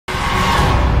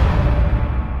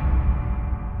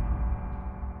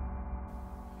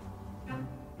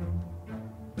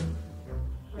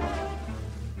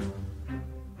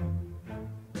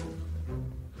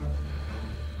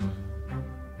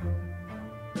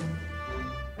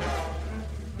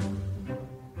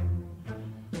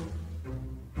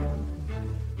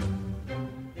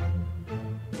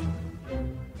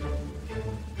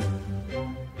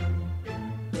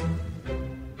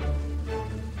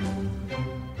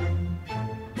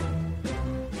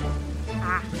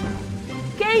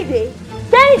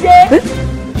Kẹ́hìndé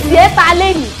tiẹ̀ ta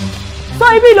lẹ́nu tó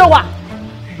ibi ló wà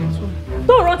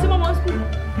tó rántí mọ́mọ́ skul.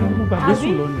 Mo gbàgbé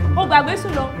sùn lọ ni. O gbàgbé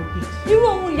sùn lọ irú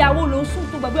ohun ìyàwó ló sùn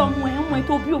tó gbàgbé ọmọ ẹ̀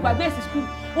tó bí o gbàgbé sí skul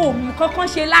òun kankan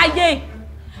ṣe láyé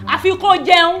àfi kó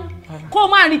jẹun kó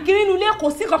máa rìn kiri nínú ilé kò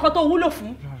sí kankan tó wúlò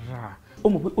fún. Ó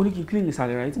mọ̀ pé ó ní kí n clean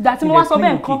ìsàlẹ̀ right. Ìgbà tí mo wá sọ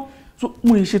bẹ́ẹ̀ nǹkan. So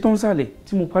mo lè ṣe tán sàlẹ̀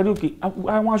tí mo parí òkè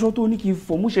àwọn aṣọ tó ní kí n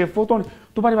fọ̀ mo ṣe fọ́ tán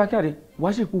tó bá dé bá kíáde wá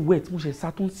ṣe kó wet mo ṣe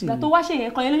sá tó ń sìn. Ìgbà tó wá ṣe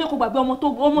yẹn kan yẹn ló yẹ kó gbàgbé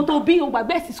ọmọ tó bí o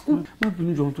gbàgbé sí skul. Má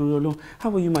bínú jọ̀ọ́ torí Ọlọ́run how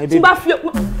are you my baby. Tí bá fi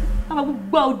bá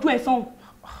gbọ́ ojú ẹ̀ sọ́hùn.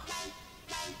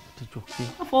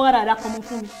 Má fọwọ́ rà dákọ̀ ọmọ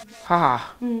fún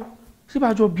mi. Ṣé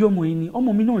bá jọ bí ọmọ yìí ni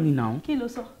ọmọ mi náà ni nà án. Kí ló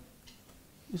sọ?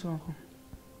 Ìsọ nǹkan.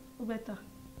 Ó bẹ́ tà.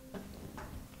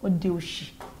 Ó de òṣì.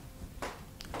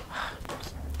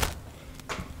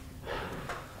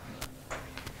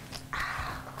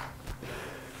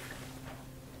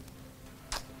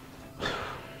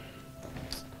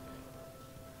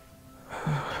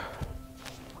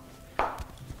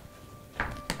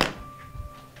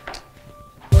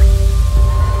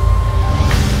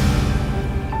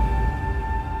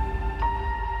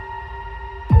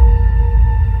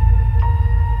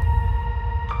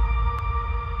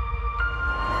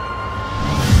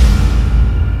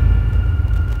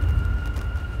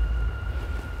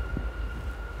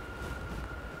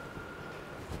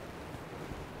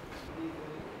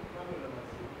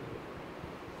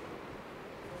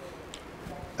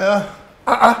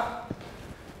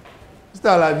 Mr.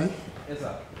 Alabi. Yes, sir.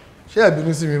 Ṣé ẹ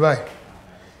bínú sí mi báyìí?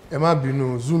 Ẹ má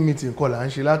bínú, Zoom meeting kọ́ là ń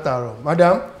ṣe látàárọ̀.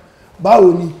 Madam,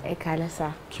 báwo ni? Ẹ kálẹ́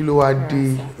sà. Kí ló wá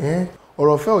dé?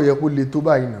 Ọ̀rọ̀ fẹ́ ò yẹ kó le tó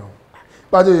báyìí náà.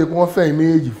 Pàtó yẹ kó wọ́n fẹ́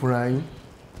méjèèjì fúnra yín.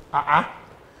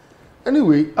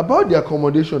 Anyway, about the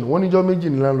accommodation, wọ́n níjọ́ méjì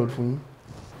ní landlord fún yín.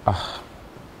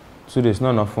 2 days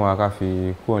náà fún wa ká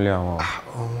fi kó lé àwọn.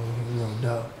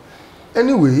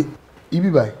 Anyway, ibi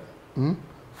báyìí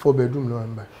 4 bedroom ló wà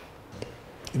ní báyìí.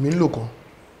 Èmi ń lò kan,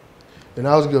 the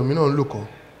house girl mi náà ń lò kan,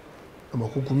 ọmọ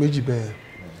kúkú méjì bẹ́ẹ̀.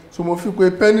 So mo fi pé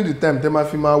pending the time tẹ́ máa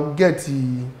fi máa get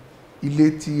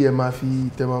ilé tí ẹ máa fi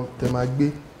tẹ́ máa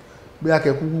gbé bí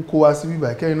akẹ́kọ̀ọ́ kó wá sí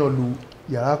bíbá kẹ́yìn náà lo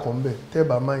yàrá kan bẹ̀ tẹ́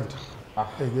bá mind.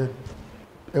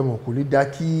 Ẹ mọ̀ kò ní dá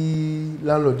kí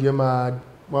landlord yẹn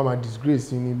máa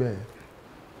disgrace yín níbẹ̀.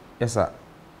 Yes sir,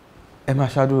 ẹ máa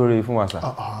ṣáájú rere fún wa sir.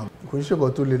 Kò ní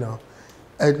ṣèkọ́ tó le náà.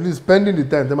 At least spending the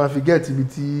time tẹ́ máa fi get ibi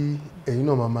tí ẹ̀yin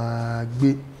náà máa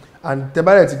gbé and tẹ́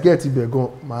bá rẹ̀ ti get ibẹ̀ gan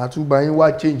màá tún bá yín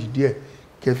wá change díẹ̀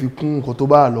kẹ́ fi kún nǹkan tó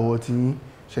bá wà lọ́wọ́ tí yín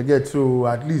ṣe get so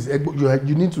at least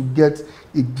you need to get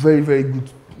a very very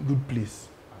good place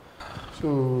so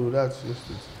that's just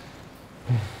it.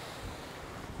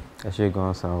 Ẹ ṣé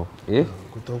gan sa o.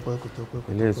 Kò tọ́pẹ́.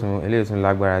 Eléyìí tún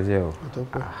lágbára jẹ́ o. Kò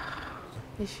tọ́pẹ́.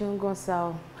 Ẹ ṣeun gan sa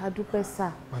o, a dúpẹ́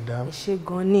sà. Madam. Ẹ ṣé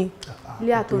gan ni.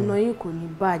 Ilé àtọ̀nà yín kò ní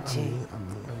bàjẹ́.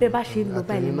 Bẹ́ẹ̀ bá ṣe ń lọ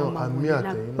báyìí lè máa wọlé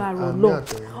lágbára Ọlọ́run.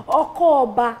 Ọkọ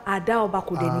ọba, àdá ọba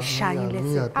kò dẹ̀ ní ṣáyín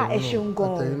lẹ́sẹ̀. Ẹ ṣeun gan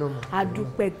o, a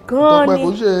dúpẹ́ gan ni. Ẹ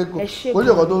ṣé gan. Kò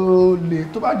ṣe kò tó le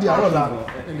tó bá di àárọ̀ la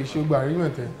ẹ lè ṣe gbà rí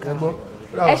mẹ̀tẹ̀ ẹ gbọ́.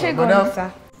 Ẹ ṣé gan ni sà.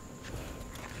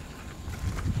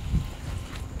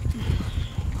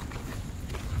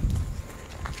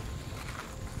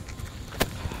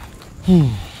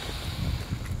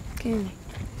 Kí ni?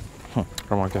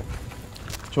 Rọ́mọkẹ́,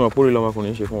 ṣé wọ́n pórí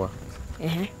lọ́mọkùnrin ṣe fún wa?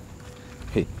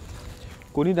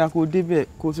 Kò ní dáa kó débẹ̀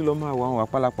kó tún lọ máa wọ àwọn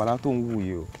àpálapàla tó ń wù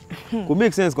yìí o. Kò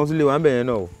make sense kan tún lè wà ń bẹ̀ yẹn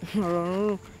náà o. Ọ̀rọ̀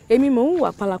rúrùn. Èmi mò ń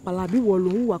hùwà pálapàla bí wọ́n ló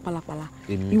ń hùwà pálapàla.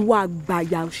 Ìwà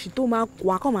àgbàyà òṣì tó máa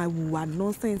kọ́ akọ́ máa hùwà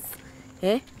nonsense.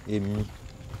 Èmi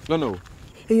lọ́nà o.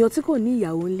 Èèyàn tí kò ní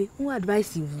ìyàwó ńlé ń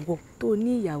advice ìwọ tó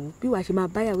ní ìyàwó bí wàá ṣe máa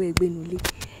bá ìyàwó ẹ̀ gbé nínú ilé.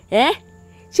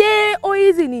 Ṣé ó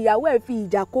easy ni ìyàwó ẹ̀ fi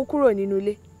ìjà kó kúrò nínú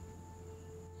ilé?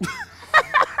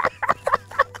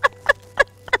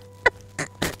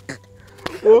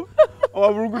 Ọmọ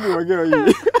burúkú ni wọ́n gẹ́rọ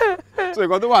yìí. So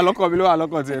ìkan tó wà lọ́kàn mi ló wà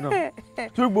lọ́kàn tiẹ̀ náà.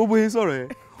 Ṣé gbogbo yín sọ̀rọ̀ ẹ̀?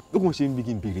 Ó kàn ṣe ń bí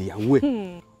kí n béèrè ìyàwó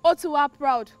ẹ̀. Ó ti wá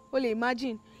proud, o lè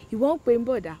imagine. Ìwọ ń pè ń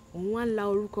bọ̀dà, òun wá ń la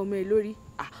orúkọ ọmọ ẹ lórí.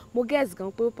 Mo guess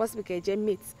gan pé possible kẹ́ jẹ́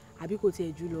mate àbí kò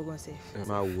tiẹ̀ jù lọ gan sef. Ẹ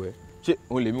máa wù ẹ́. Ṣé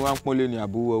òun lèmi wá ń pọ́nlé ní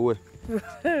àbúrò ọwọ́ ẹ̀?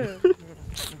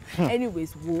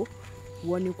 Anyways,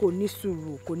 wọ́n ni kò ní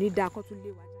sùúrù, kò ní dáa kó tún lé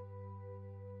wa.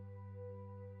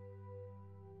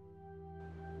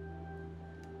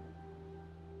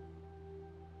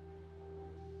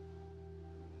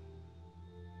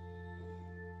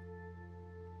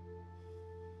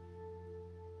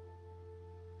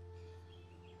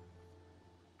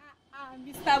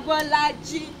 Mr.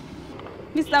 Bolaji.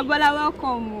 Mr. Bola,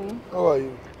 welcome. How are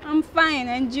you? I'm fine,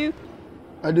 and you?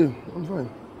 I do. I'm fine.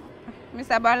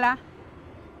 Mr. Bola,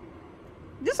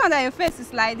 this one that your face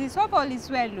is like this, hope all is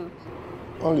well, look.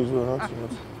 Only so, not too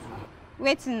much.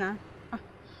 Waiting now.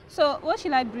 So, what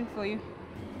should I bring for you?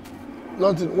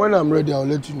 Nothing. When I'm ready, I'll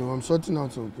let you know. I'm sorting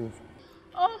out some things.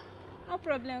 Oh, no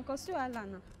problem. Because you are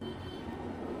Lana.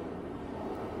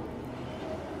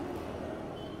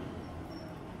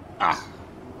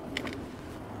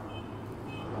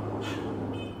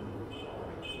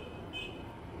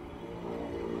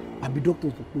 Àbí doctor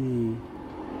sọ pé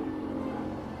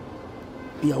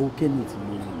ìyàwó Kenny ti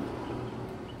lóyún.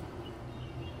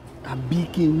 Àbí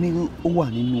kí n ní ó wà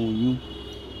nínú oyún.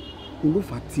 N ló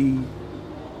fà tí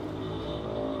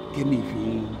Kenny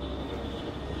fi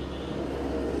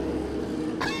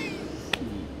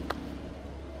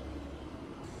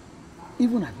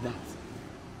even at that,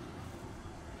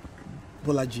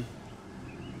 Bọ́lájí.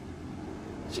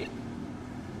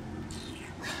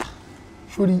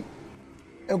 Sórí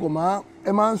ẹ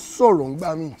máa ń sọ̀rọ̀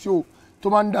ńgbà mí tí ó tó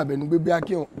máa ń dàbẹ̀ ní pé bí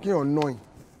kéèyàn ná yìí.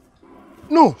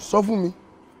 No, sọ fún mi.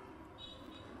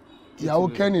 Ìyàwó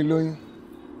Kenny lóyún.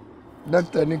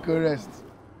 Doctor ní kó rest.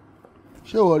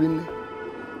 Ṣé ìwọ rí nílé?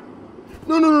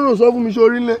 No, sọ fún mi ṣé o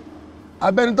rí nílé?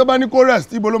 Abẹ́ni tó bá ní kó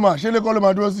rest, ibo ló máa ṣe lé kọ́ ló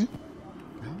máa dúró sí?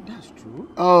 That's true.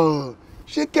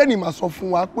 Ṣé Kenny máa sọ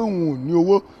fún wa pé òun ò ní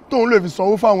owó tóun lè fi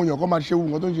sanwó fáwọn èèyàn kan máa ṣe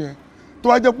nǹkan tó ń ṣe yẹn? Tó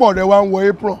wá jẹ́ pọ̀ rẹ̀ wá ń wọ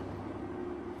apron.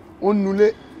 Ó ń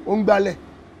nulé, ó ń gbálẹ̀,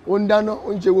 ó ń dáná, ó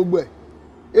ń ṣe gbogbo ẹ̀.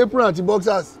 Apron àti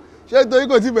boxers. Ṣé torí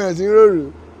kò tí bẹ̀rẹ̀ sí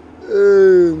rórò?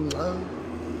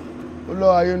 Ó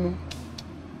lọ ayénu.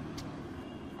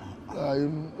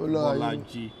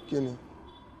 Bọ́lájí. Kí ni?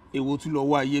 Èwo tún lọ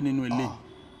wá ayé nínú ilé.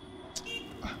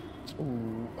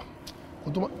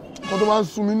 Kò tó máa ń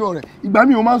sun mí náà rẹ̀. Ìgbà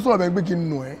míì ó máa ń sọ̀rọ̀ bẹ́ẹ̀ pé kí n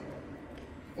nù ẹ́.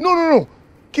 No.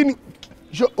 Kí ni?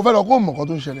 Ṣé o fẹ́ lọ kó mọ̀ kan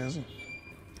tó ń ṣẹlẹ̀ sí?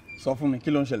 Sọ fún mi kí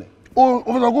ló ń ṣẹlẹ̀. O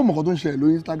fẹ́ lọ kó mọ̀ kan tó ń ṣẹlẹ̀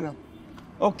lórí Instagram.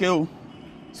 Ok o,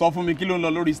 sọ fún mi kí ló ń lọ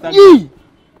lórí Instagram. Yìí!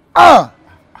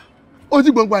 O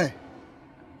ti gbọ́n pa ẹ̀.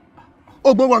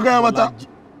 O gbọ́n pa káyámátá.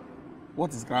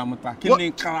 What is karamata? Kí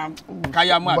ni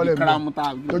káyámá àbí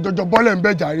karamata? Jọjọ bọ́lẹ̀ ń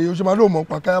bẹ̀ jàre, o ṣe máa ló mọ̀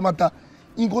pa káyámátá.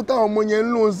 Nǹkan táwọn ọmọ yẹn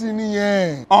ń lò sí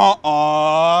nìyẹn.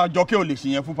 Jọkẹ́ ò lè ṣe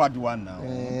yẹn fún Fàdíwá náà.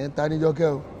 Ta ni Jọkẹ́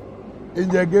o?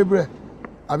 Angel Gabriel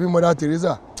àbí Mother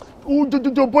Teresa.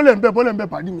 Jọjọ bọ́lẹ̀ ń bẹ̀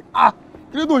pàdé mi.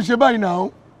 Kí ló tó ń ṣe báyìí náà?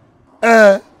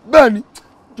 Bẹ́ẹ̀ ni,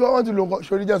 tí wọ́n ti lò nǹkan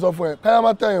ṣorí jẹ́ sọ fún ẹ,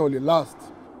 káyámátá yẹn ò lè last.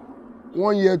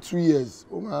 1 year, 2 years,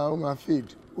 ó máa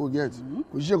fade, ó get.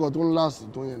 Kò sí ṣèkọ̀ tó ń last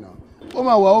tó yẹn náà. Ó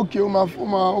máa wà okay, ó máa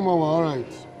wà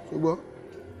alright. Ṣùgbọ́n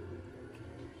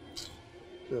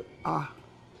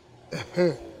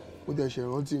mo tẹ̀ ṣe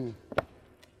rántí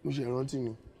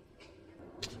ni.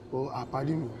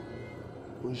 Àpárí mi,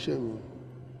 ó ń ṣẹ́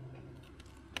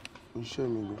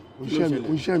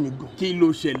mi gan. Kí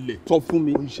ló ṣẹlẹ̀? Sọ fún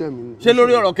mi. Ó ń ṣẹ́ mi. Ṣé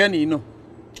lórí ọ̀rọ̀ Kenny yìí náà?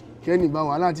 Kenny bá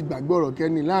wà láti gbàgbé ọ̀rọ̀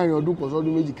Kenny láàrin ọdún kan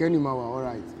sọ́dún méjì Kenny máa wà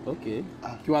alright. Ok.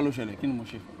 Kí wá ló ṣẹlẹ̀? Kí ni mo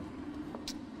ṣe?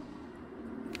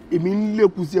 Èmi ń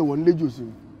lékun sí ẹ̀wọ̀n léjò sí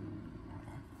mi.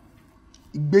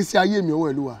 Ìgbésí ayé mi ọwọ́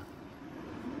ẹ̀ ló wà.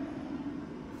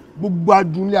 Gbogbo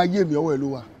adùnlé ayé mi ọwọ́ ẹ̀ ló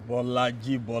wà.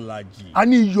 Bọ́lájí. A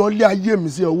ní ìyọlé ayé mi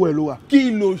sí ọwọ́ ẹ̀ ló wà.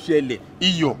 Kí ló ṣẹlẹ̀?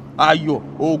 Iyọ̀, ayọ̀,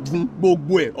 ogun,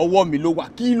 gbogbo ẹ̀ ọwọ́ mi ló wà.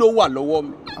 Kí ló wà lọ́wọ́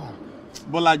mi?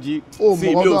 Bọ́lájí, sí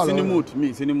mi ò sí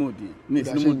ní mood.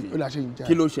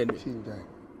 Kí ló ṣẹlẹ̀?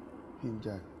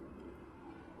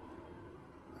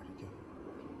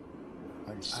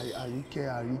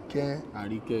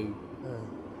 Àríkẹ́.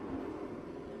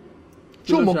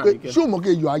 Ṣé o mọ̀ pé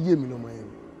iyọ̀ ayé mi lọ́mọ yẹn?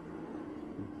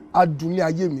 Adùnlé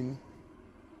ayé mi ni.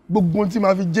 Gbogbo ohun tí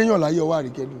màá fi jẹ́yàn láyé ọwọ́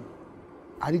Àríkẹ́ dùn.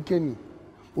 Àríkẹ́ ni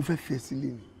ó fẹ́ fẹ́ sílé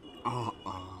ni.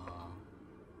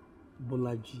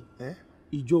 Bọ́lájí,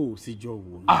 ìjọ ò síjọ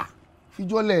wò ni.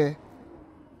 Fijọ́lẹ̀.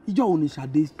 Ìjọ ò ní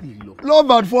Ṣadé sí lọ.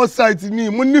 Love at first sight ni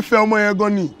mo nífẹ̀ẹ́ ọmọ yẹn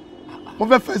gan ni. Mo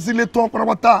fẹ́ fẹ́ sílé tán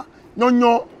pátápátá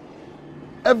yányán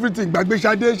everything gbàgbé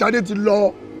Ṣadé ti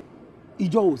lọ.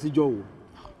 Ìjọ ò síjọ wò.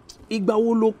 Ìgbà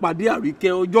wo ló pàdé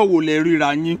Àríkẹ́? Ọjọ́ wo lẹ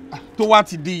ríra yín tó wá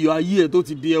ti di iyọ̀ ayé ẹ̀ tó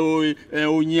ti di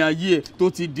oyin ayé ẹ̀ tó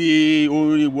ti di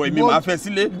orin ìwọ̀ èmi máa fẹ́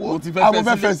sílé mo ti fẹ́ fẹ́ sílé.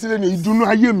 Àwọn fẹ́ sílé ni ìdùnnú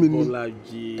ayé mi ni.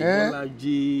 Bọ́lájí.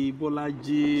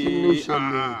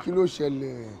 Kí ló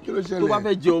ṣẹlẹ̀? Tó bá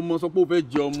fẹ́ jẹ ọmọ sọ pé ó fẹ́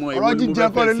jẹ ọmọ ẹ̀. Ọ̀rọ̀ jíjẹ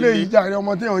kọ́ lé léyìí jàre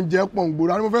ọmọ téèyàn ń jẹ pọ̀ ń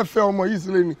gbòòrò àní mo fẹ́ fẹ́ ọmọ yìí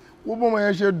sílé ni. Wọ́n bọ́ ọmọ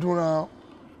yẹn ṣe dùn ra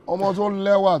ọmọ tó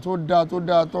lẹ́wà tó dáa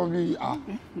tó bí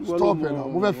stop ẹ̀ náà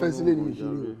mo fẹ́ fẹ́ sílé ni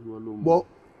ìṣirò. Bọ́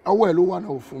ọwọ́ ẹ̀ ló wà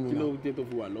náà ò fún mi náà. Kí ló dé tó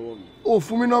fi wà lọ́wọ́ mi? Ó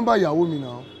fún mi nọ́mbà ìyàwó mi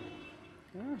náà.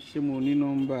 Ṣé mo ní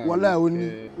nọ́mbà? Wọ́n láì oní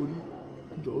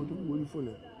jọ ó tó wọ́n ní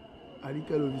fóònù ẹ̀.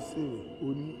 Àríkẹ́ ló fi sèwé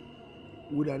oní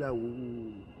wo dáadáa wo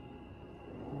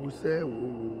sẹ́ wo.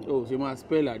 O ṣe máa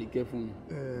spell Àríkẹ́ fún mi.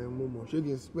 Mo mọ̀ ṣé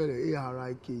kí n spell ẹ̀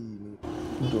ARIKE ni.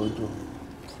 Jọjọ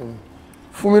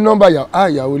fún mi nọ́mbà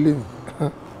ìyàwó lé mi.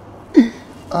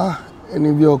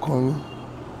 ẹni bí ọkàn mi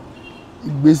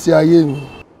ìgbésí ayé mi.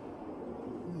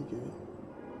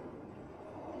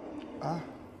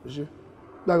 Ṣe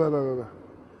gbàgbàgbàgbà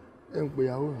ẹ ń pè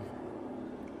ìyàwó mi.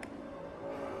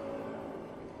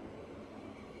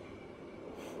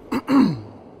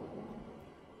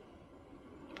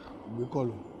 Gbé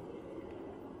kọlù.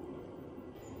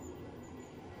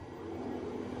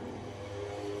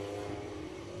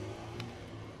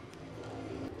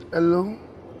 Hello,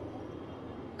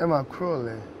 ẹ máa kúrò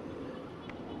lẹ.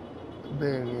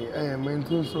 Bẹ́ẹ̀ ni ẹ̀yẹ̀mẹ́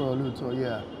tó ń sọ̀rọ̀ lóòótọ́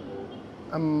yà.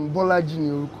 Bọ́lájí ni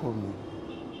orúkọ mi.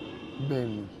 Bẹ́ẹ̀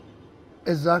ni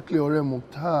exactly ọ̀rẹ́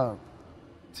Mukhtar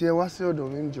tí ẹ wá sí ọ̀dọ̀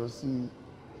mi ń jọ sí.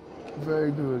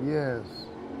 Very good, yes.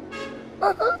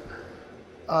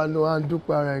 No, à ń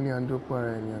dúpẹ́ ara ẹni.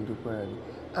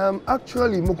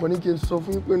 Actually mo kàn ní kí n sọ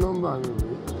fún yín pé nọ́mbà mi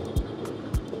rèé.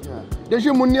 Dé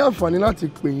ṣé mo ní àǹfààní láti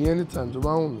pè yín anytime tó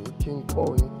bá wù mí kí n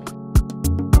call yín.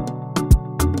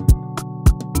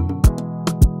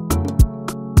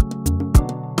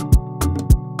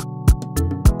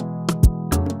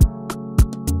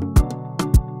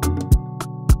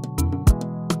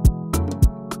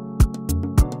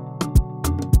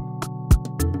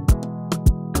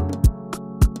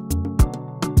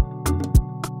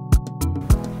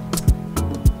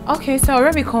 Okay, so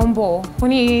already combo. We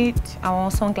need our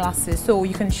sunglasses, so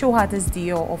you can show her this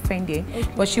Dior or Fendi, okay.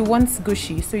 But she wants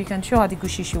Gucci, so you can show her the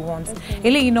Gucci she wants.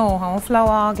 Okay. You know, our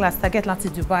flower glass target láti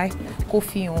Dubai,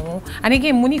 coffee on. And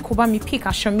again, money could me pick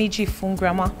aṣọ méjì fún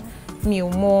grandma. Me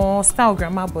more style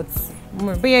grandma, but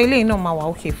you know ma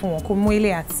okay fún wọn. Kó mú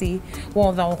ilé àti one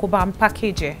of them kó bá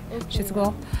package. She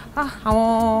go,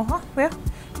 well,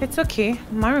 it's okay.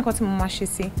 Mary got to mama she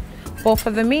say, but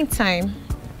for the meantime.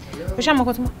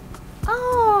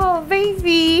 Oh,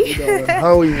 baby.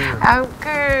 How are you? I'm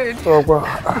good. Oh, wow.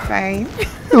 Fine.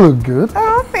 You look good.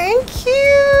 Oh, thank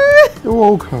you. You're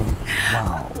welcome.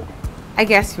 Wow. I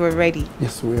guess you were ready.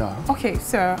 Yes, we are. Okay,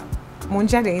 so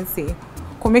Monja didn't say,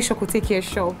 "Come make sure you take your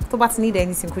show. To but need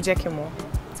anything, could check him more.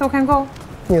 So we can go."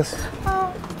 Yes.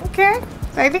 Oh, okay.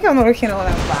 So I think I'm not looking all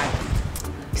that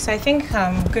bad. So I think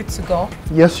I'm good to go.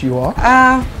 Yes, you are.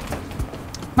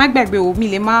 My bag will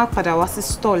me ma padà wá sí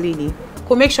store lele.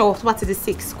 Kó make sure tó bá ti di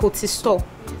 6 kó ti store.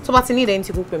 Tó bá ti need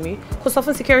anything kó pè mí. Kó sọ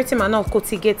fún security man náà kó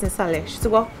ti get inside.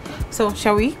 So,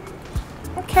 shall we?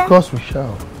 Okay. Of course we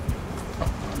shall.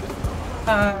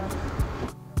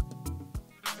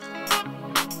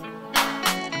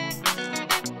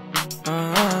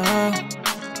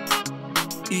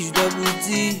 It's double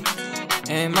T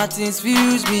and Martin's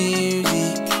Fuse music.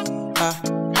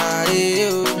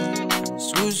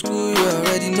 School, you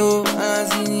already know. I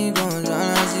see you gone, I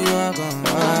see you gone.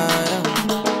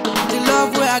 The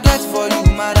love where I get for you,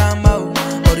 madam.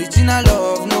 Original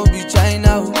love, no be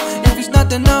China. If it's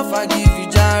not enough, I give you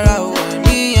Jara.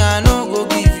 Me, I no go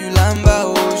give you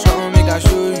Lamba. Show me, I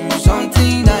show you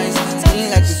something nice. Skin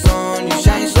like the sun, you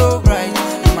shine so bright.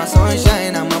 You're my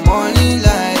sunshine, I'm my morning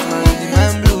light. My rhythm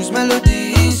and blues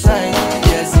melody inside.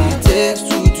 Yes, it takes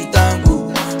two to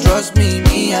tango. Trust me,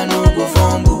 I no go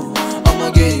fumble.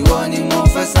 You want it more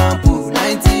for sample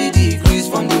 90 degrees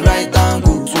from the right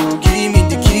angle. So give me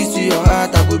the keys to your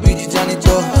heart, I will be the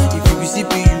janitor. If you be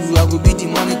CPU, I will be the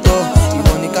monitor. You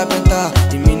want the carpenter,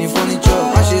 the mini furniture.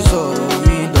 I should sorrow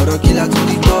me, Doro killer to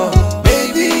the door.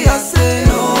 Baby, I say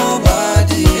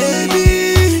nobody,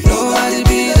 baby, nobody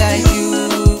be like you.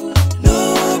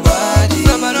 Nobody,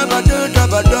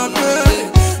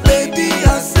 baby,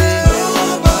 I say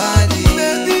nobody,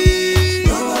 baby,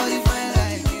 nobody find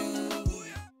like you.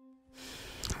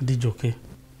 Adijoke,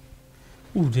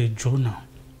 who dey Joe now?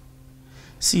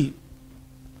 See,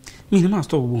 mi ni ma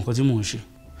stop gbogbo nǹkan tí mò ń ṣe.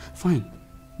 Fine.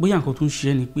 Bóyá nǹkan tó ń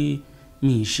ṣe ni pé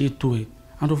mi ṣe tó ẹ.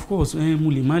 And of course, mo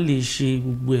lè má lè ṣe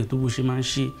gbogbo ẹ̀ tó bó ṣe máa ń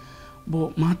ṣe.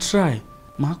 But ma try,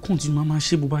 ma continue ma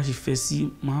ṣe bó bá ṣe fẹ́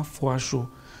sí, ma fọ aṣọ,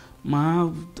 ma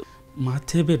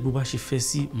tẹ́ bed bó bá ṣe fẹ́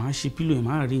sí, ma ṣe pillow ẹ̀,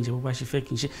 ma arrange bó bá ṣe fẹ́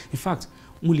kí n ṣe. In fact,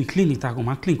 mo lè clean it ago,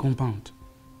 ma clean compound.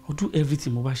 I'll do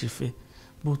everything bó bá ṣe fẹ́.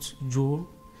 But Joe,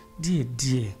 dear,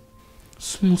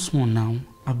 small now,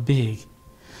 I beg.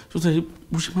 So that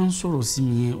bó ṣe máa ń sọ̀rọ̀ sí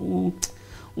mi yẹn,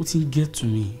 ó ti ń get to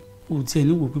me. Ó ti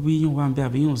ẹni wò pé bí yàn wá ń bẹ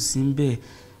àbí yàn sí ń bẹ,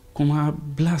 kó máa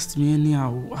blast me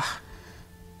anyhow.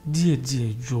 Dear,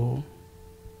 Joe.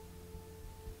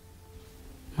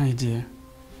 My dear,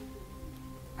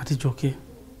 Adijoke.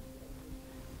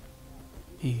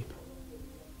 Babe.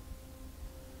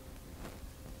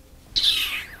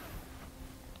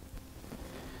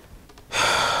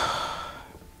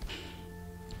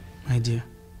 My dear.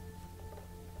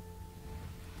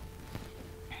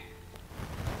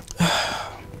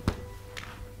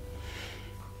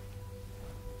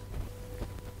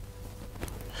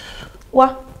 Wá.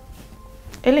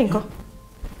 Eléyìí ńkọ́?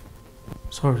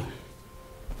 Sorry.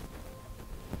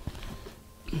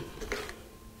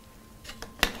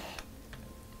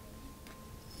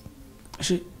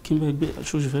 Ṣé kí n bẹ gbé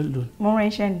aṣọ òṣìfẹ́ lò? Mo rán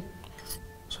iṣẹ́ ni.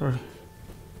 Sorry.